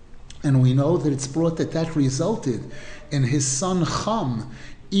 And we know that it's brought that resulted in his son Cham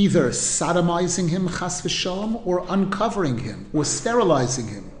either sodomizing him, chas v'shalom, or uncovering him, or sterilizing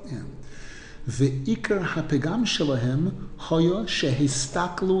him. Ve'ikar hapegam shelahem hoyo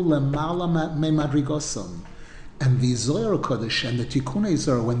shehistaklu lemala memadrigosam. And the Zohar Kodesh and the Tikkunei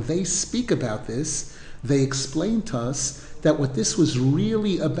Zohar, when they speak about this, they explain to us that what this was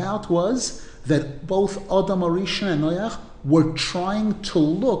really about was that both Adam Arishon and Noach were trying to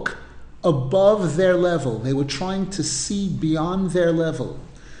look above their level. They were trying to see beyond their level.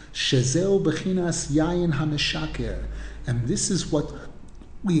 Shezeu bechinas yayin hameshaker. And this is what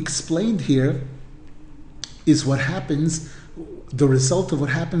we explained here, is what happens, the result of what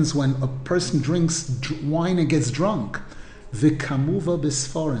happens when a person drinks wine and gets drunk. V'kamuva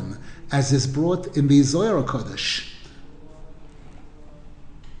b'sforim, as is brought in the Zohar Kodesh.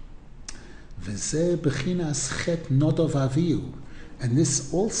 V'zeh bechinas chet nodov avihu. And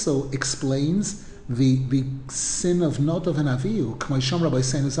this also explains the sin of Nodov and Avihu, K'maysham Rabbi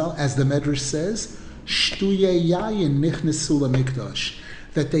Sein Zal, as the Medrash says, Shtuye yayin nichnesu lemikdash,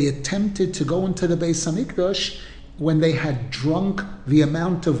 that they attempted to go into the Beis Hamikdash when they had drunk the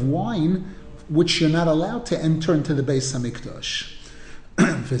amount of wine which you're not allowed to enter into the Beis Hamikdash.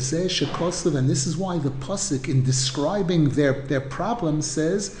 V'zeh shekosov, and this is why the pasuk, in describing their problem,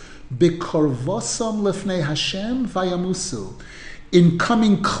 says, B'korvosam lefnei Hashem vayamusu. In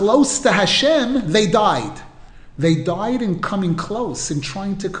coming close to Hashem, they died. They died in coming close, in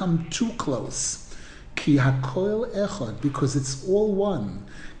trying to come too close. Ki hakoil echad, because it's all one.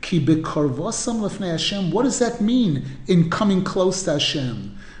 Ki bekarvosam lefnei Hashem. What does that mean in coming close to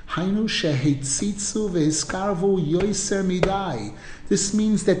Hashem? Hainu shehitzitzu vehiskarvu yoiser midai. This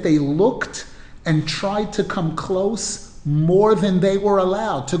means that they looked and tried to come close more than they were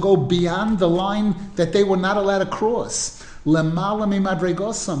allowed, to go beyond the line that they were not allowed to cross. Lemala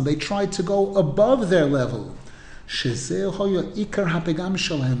mimadregosam, they tried to go above their level. Shezeh hoyo ikar hapegam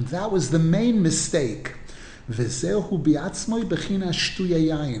shalhem, that was the main mistake. Vezehu biatzmoi bechina shtuya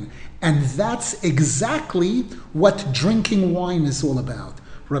yayin, and that's exactly what drinking wine is all about.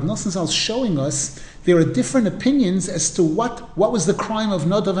 Reb Nosson Zal is showing us there are different opinions as to what was the crime of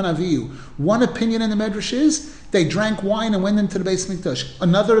Nodov and Avihu. One opinion in the Medrash is they drank wine and went into the Beis Mikdash.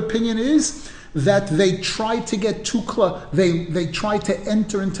 Another opinion is that they tried to get too close. They tried to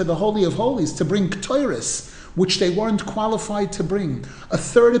enter into the Holy of Holies to bring Ketores, which they weren't qualified to bring. A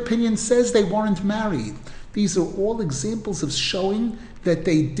third opinion says they weren't married. These are all examples of showing that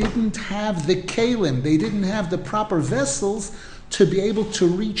they didn't have the kelim, they didn't have the proper vessels to be able to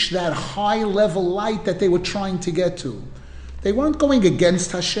reach that high level light that they were trying to get to. They weren't going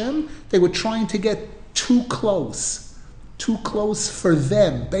against Hashem, they were trying to get too close for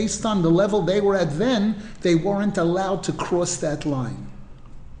them. Based on the level they were at then, they weren't allowed to cross that line.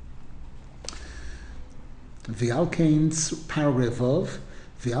 V'alkein, paragraph of,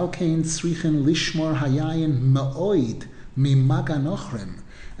 V'alkein tzrichen lishmor hayayin ma'oid mimagan ochrem.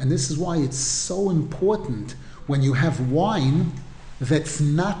 And this is why it's so important when you have wine that's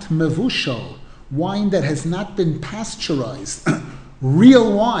not mevushal, wine that has not been pasteurized,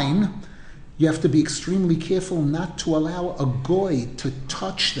 real wine, you have to be extremely careful not to allow a goy to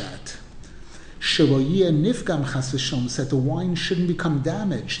touch that. Sheloyeh nifgam chas v'shom, said the wine shouldn't become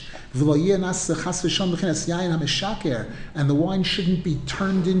damaged. V'loyeh nas chas v'shom b'chinas yayin hameshaker, and the wine shouldn't be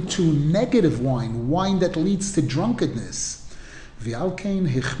turned into negative wine that leads to drunkenness. V'alkein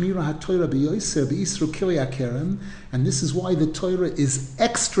hichmira haTorah b'yoser b'isru Kiley Kerem, and this is why the Torah is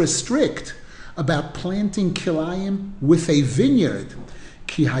extra strict about planting kilayim with a vineyard.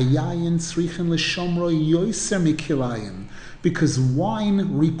 Ki hayayin tzrichen l'shomro yoser mikilayim, because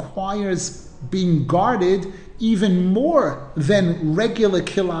wine requires being guarded even more than regular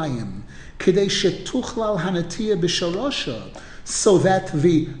kilayim. Kedei shetuchlal hanatia b'sharosha, so that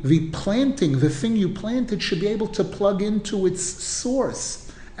the planting, the thing you planted, should be able to plug into its source,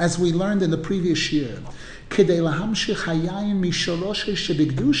 as we learned in the previous year. So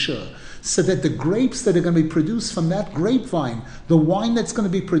that the grapes that are going to be produced from that grapevine, the wine that's going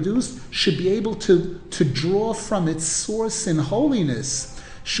to be produced, should be able to draw from its source in holiness.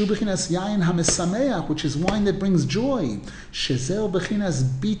 Shubechinas yayin hamesameach, which is wine that brings joy. Shezel bechinas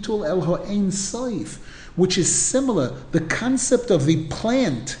bitul el ha'ein soif, which is similar. The concept of the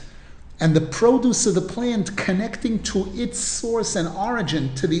plant and the produce of the plant connecting to its source and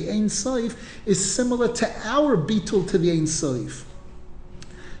origin, to the Ein Sof, is similar to our bitul to the Ein Sof.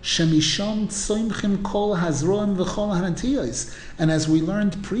 Shemisham tzoimchim kol hazroim v'chol hanatiyos. And as we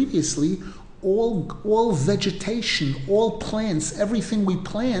learned previously, all vegetation, all plants, everything we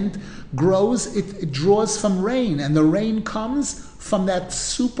plant grows, it draws from rain, and the rain comes from that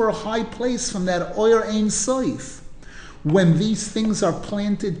super high place, from that Oyer Ein Sof. When these things are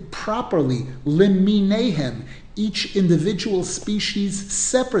planted properly, liminehem, each individual species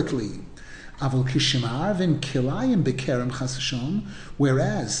separately. Aval kishimar v'in kilayim bekerem chasashon.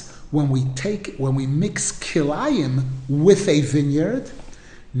 Whereas when we mix kilayim with a vineyard,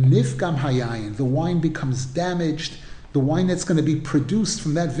 nifgam hayayin, the wine becomes damaged. The wine that's going to be produced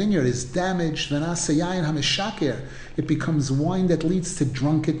from that vineyard is damaged. V'nasa yayin hameshaker, it becomes wine that leads to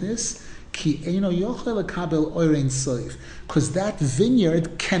drunkenness. Because that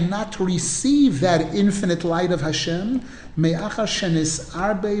vineyard cannot receive that infinite light of Hashem, because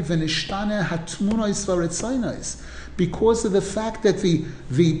of the fact that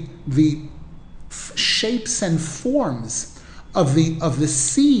the shapes and forms of the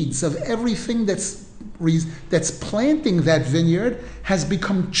seeds of everything that's planting that vineyard has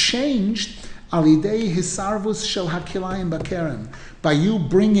become changed by you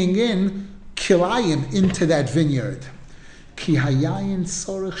bringing in kilayim into that vineyard. Ki hayayin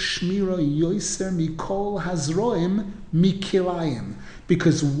tzorech shmira yoser mikol hazroim mikilayim.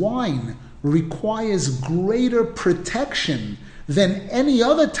 Because wine requires greater protection than any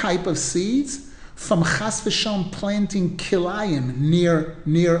other type of seeds from chas v'shalom planting kilayim near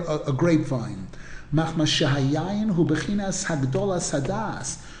a grapevine. Machma shehayayin hu bechinas hagdolas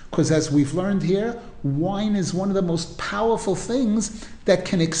hadas. Because as we've learned here, wine is one of the most powerful things that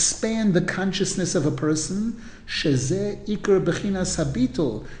can expand the consciousness of a person. Shezeh ikar bechinas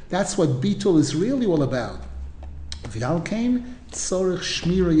habitul. That's what bitul is really all about. V'alkein tzorich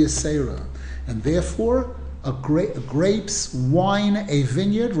shmira yesera. And therefore, grapes, wine, a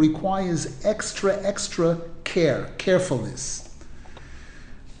vineyard requires extra carefulness.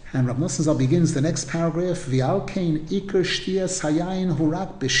 And Rav Nosson Zal begins the next paragraph. V'alkein ikar shtiyas hayayin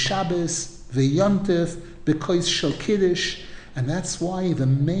hurak b'Shabbos v'yontif b'kois shel kiddush. And that's why the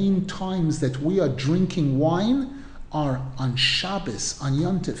main times that we are drinking wine are on Shabbos, on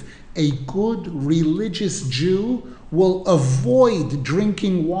Yontif. A good religious Jew will avoid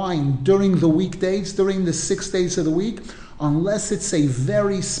drinking wine during the weekdays, during the 6 days of the week, unless it's a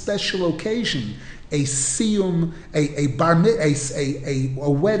very special occasion. A siyum, a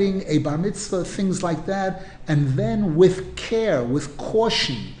wedding, a bar mitzvah, things like that, and then with care, with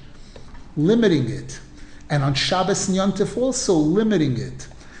caution, limiting it. And on Shabbos and Yontif also limiting it.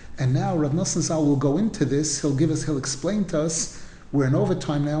 And now Rav Nosson Zal will go into this. He'll explain to us. We're in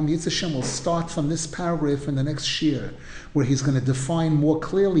overtime now. Mitzvah Hashem will start from this paragraph in the next shir, where he's going to define more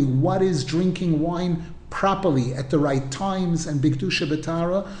clearly what is drinking wine properly at the right times, and Bigdusha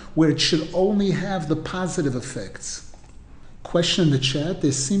B'Tara, where it should only have the positive effects. Question in the chat: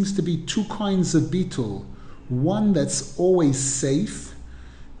 there seems to be two kinds of bitul. One that's always safe,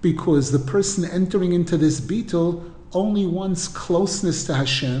 because the person entering into this bitul only wants closeness to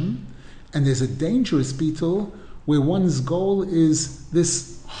Hashem, and there's a dangerous bitul where one's goal is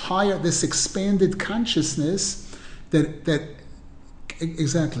this higher, this expanded consciousness that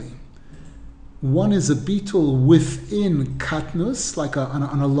exactly. One is a bitul within katnus, like on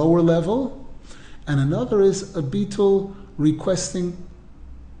a lower level, and another is a bitul requesting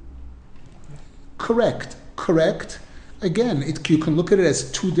correct. Again, you can look at it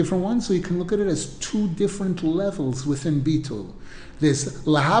as two different ones, or you can look at it as two different levels within bitul. There's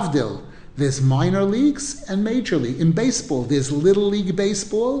lahavdil, there's minor leagues and major league. In baseball, there's little league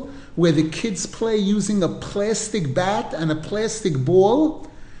baseball, where the kids play using a plastic bat and a plastic ball,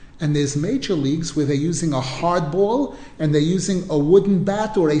 and there's major leagues where they're using a hard ball and they're using a wooden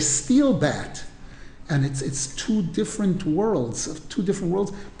bat or a steel bat. And it's two different worlds.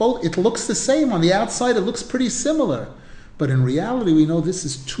 Both, it looks the same on the outside, it looks pretty similar. But in reality, we know this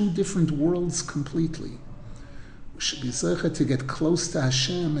is two different worlds completely. should be zeicha to get close to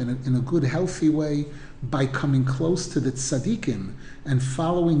Hashem in a good, healthy way by coming close to the tzaddikim and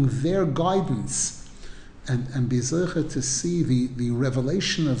following their guidance, and be zeicha to see the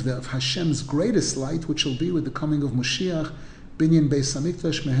revelation of Hashem's greatest light, which will be with the coming of Mashiach, binyan beis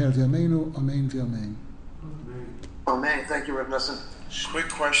hamikdash meher v'yameinu, amen v'yamein. Amen. Thank you, Reb Nosson. Quick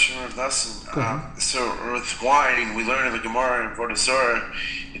question, Reb Nosson. So with wine, we learn in the Gemara in Avodah Zarah,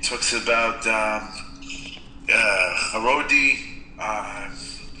 it talks about Harodi.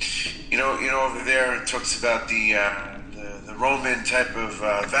 Over there it talks about the Roman type of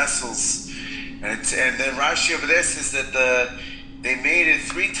vessels, and then Rashi over there says that they made it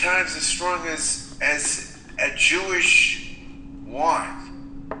 3 times as strong as a Jewish wine.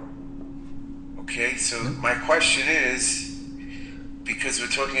 Okay, so my question is, because we're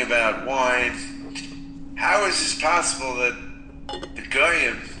talking about wine, how is this possible that the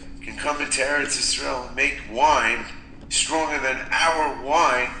Goyim can come into Eretz Yisrael and make wine stronger than our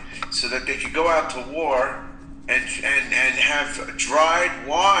wine, so that they could go out to war and have dried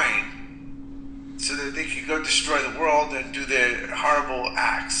wine, so that they could go destroy the world and do their horrible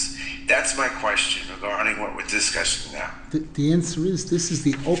acts? That's my question regarding what we're discussing now. The answer is, this is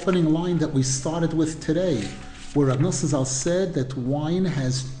the opening line that we started with today, where Rav Nosson Zal said that wine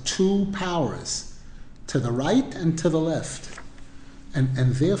has 2 powers, to the right and to the left. And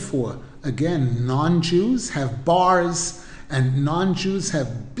therefore, again, non-Jews have bars, and non-Jews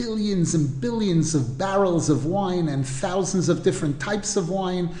have billions and billions of barrels of wine and thousands of different types of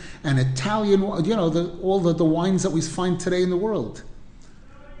wine, and Italian, all the wines that we find today in the world.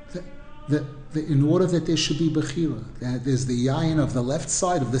 In order that there should be Bechira, there's the yayin of the left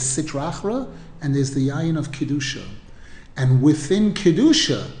side of the Sitra Achra, and there's the yayin of Kedusha. And within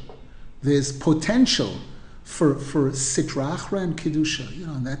Kedusha, there's potential for Sitra Achra and Kedusha.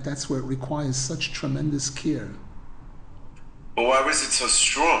 And that's where it requires such tremendous care. But why was it so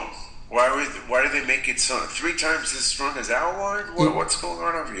strong? Why do they make it so 3 times as strong as our wine? What's going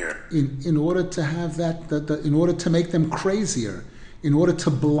on over here? In order to have in order to make them crazier, in order to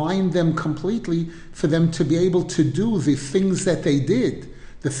blind them completely, for them to be able to do the things that they did,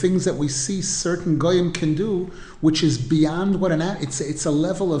 the things that we see certain goyim can do, which is beyond what it's a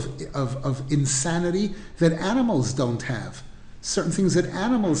level of insanity that animals don't have. Certain things that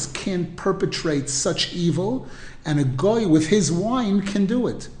animals can't perpetrate such evil, and a goy with his wine can do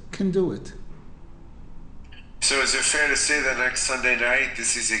it. So is it fair to say that next Sunday night,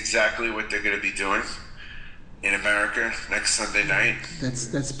 this is exactly what they're going to be doing in America next Sunday night?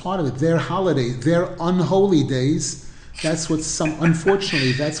 That's part of it. Their holiday, their unholy days.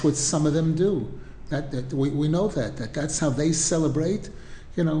 Unfortunately, that's what some of them do. We know that's how they celebrate,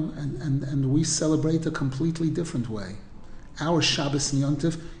 and we celebrate a completely different way. Our Shabbos and Yom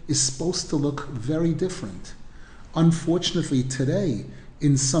Tov is supposed to look very different. Unfortunately, today,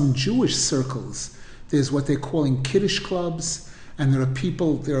 in some Jewish circles, there's what they're calling Kiddush clubs, and there are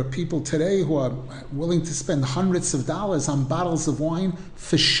people today who are willing to spend hundreds of dollars on bottles of wine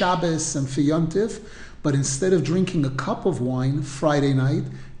for Shabbos and for Yom Tov, but instead of drinking a cup of wine Friday night,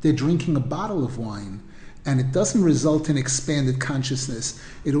 they're drinking a bottle of wine. And it doesn't result in expanded consciousness.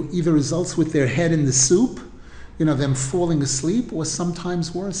 It either results with their head in the soup, them falling asleep, or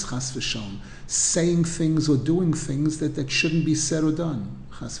sometimes worse, chas v'shalom, saying things or doing things that shouldn't be said or done,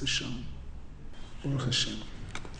 chas v'shalom. Baruch Hashem.